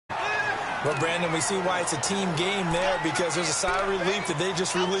Well, Brandon, we see why it's a team game there because there's a sigh of relief that they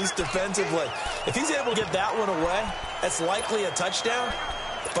just released defensively. If he's able to get that one away, that's likely a touchdown.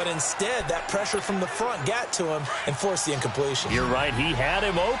 But instead, that pressure from the front got to him and forced the incompletion. You're right. He had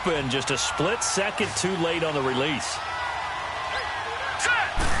him open, just a split second too late on the release.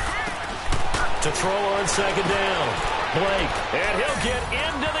 To throw on second down. Blake, and he'll get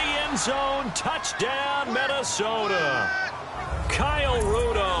into the end zone. Touchdown, Minnesota. Kyle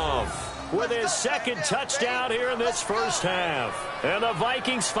Rudolph with his second touchdown here in this first half. And the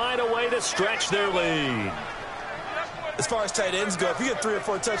Vikings find a way to stretch their lead. As far as tight ends go, if you get 3 or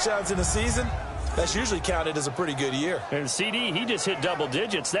 4 touchdowns in a season, that's usually counted as a pretty good year. And CD, he just hit double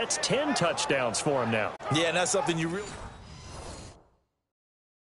digits. That's 10 touchdowns for him now. Yeah, and that's something you really...